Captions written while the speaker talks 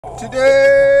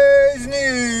Today's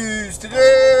news.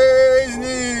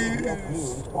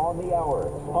 News on the hour,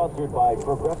 sponsored by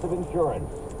Progressive Insurance.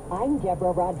 I'm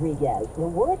Deborah Rodriguez. The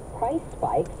worst price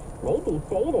spikes may be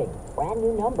fading. Brand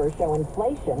new numbers show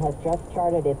inflation has just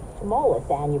charted its smallest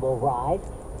annual rise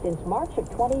since March of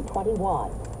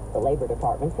 2021. The Labor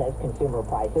Department says consumer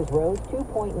prices rose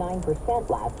 2.9%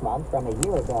 last month from a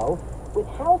year ago, with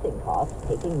housing costs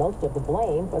taking most of the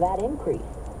blame for that increase.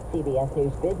 CBS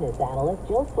News business analyst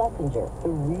Jill Schlesinger.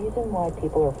 The reason why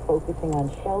people are focusing on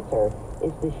shelter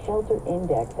is the shelter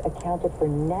index accounted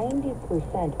for 90%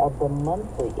 of the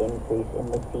monthly increase in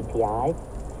the CPI,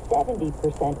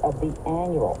 70% of the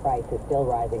annual. Price is still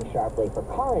rising sharply for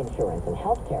car insurance and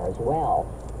health care as well.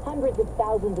 Hundreds of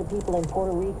thousands of people in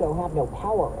Puerto Rico have no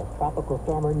power as Tropical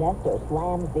Storm Ernesto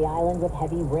slams the island with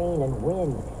heavy rain and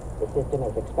wind. The system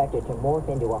is expected to morph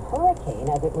into a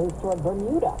hurricane as it moves toward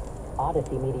Bermuda.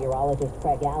 Odyssey meteorologist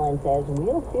Craig Allen says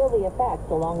we'll feel the effects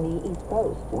along the East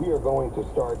Coast. We are going to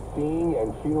start seeing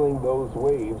and feeling those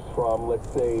waves from, let's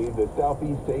say, the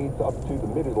southeast states up to the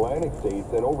mid-Atlantic states.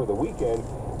 And over the weekend,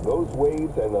 those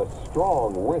waves and the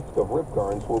strong risk of rip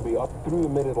currents will be up through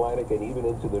the mid-Atlantic and even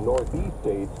into the northeast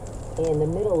states. In the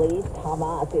Middle East,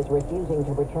 Hamas is refusing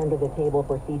to return to the table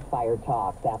for ceasefire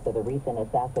talks after the recent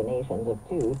assassinations of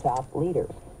two top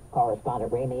leaders.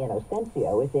 Correspondent Ramy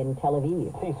Inocencio is in Tel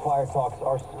Aviv. Ceasefire talks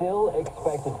are still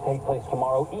expected to take place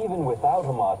tomorrow, even without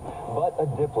Hamas. But a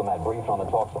diplomat briefed on the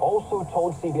talks also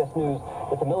told CBS News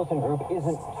that the militant group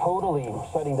isn't totally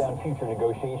shutting down future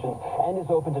negotiations and is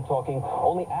open to talking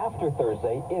only after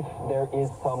Thursday if there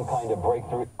is some kind of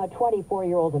breakthrough. A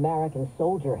 24-year-old American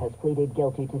soldier has pleaded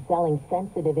guilty to selling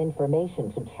sensitive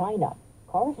information to China.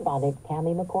 Correspondent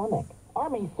Tammy McCormick.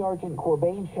 Army Sergeant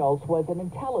Corbin Schultz was an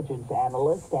intelligence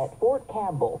analyst at Fort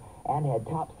Campbell and had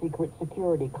top-secret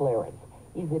security clearance.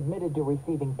 He's admitted to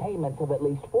receiving payments of at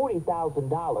least $40,000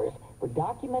 for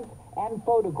documents and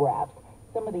photographs.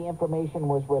 Some of the information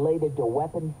was related to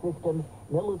weapon systems,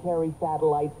 military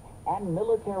satellites, and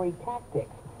military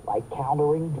tactics, like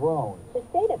countering drones. The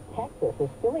state of Texas is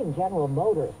suing General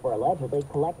Motors for allegedly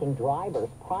collecting drivers'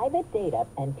 private data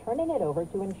and turning it over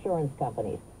to insurance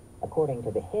companies. According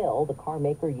to The Hill, the car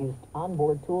maker used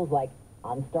onboard tools like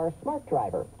OnStar Smart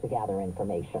Driver to gather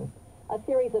information. A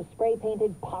series of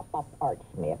spray-painted pop-up arts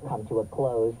may have come to a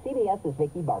close. CBS's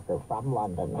Vicky Barker from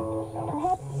London.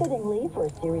 Perhaps fittingly for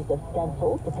a series of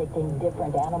stencils depicting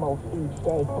different animals each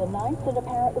day, the ninth and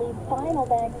apparently final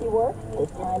Banksy work,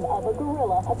 this time of a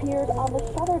gorilla, appeared on the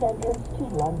shuttered entrance to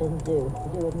London Zoo.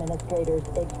 Zoo administrators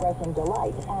expressing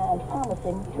delight and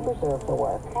promising to preserve the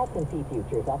work. S&P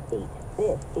futures up 8.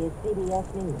 This is CBS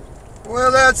News.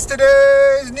 Well, that's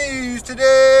today's news.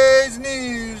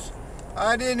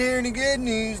 I didn't hear any good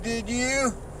news, did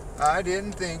you? I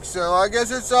didn't think so. I guess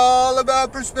it's all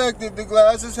about perspective. The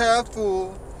glass is half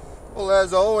full. Well,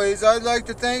 as always, I'd like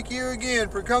to thank you again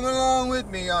for coming along with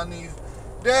me on these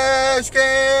dash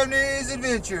cam news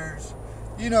adventures.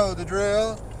 You know the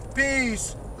drill.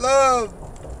 Peace, love,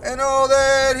 and all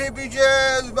that hippie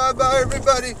jazz. Bye-bye,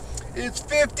 everybody. It's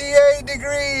 58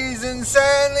 degrees in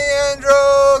San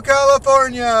Leandro,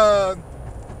 California.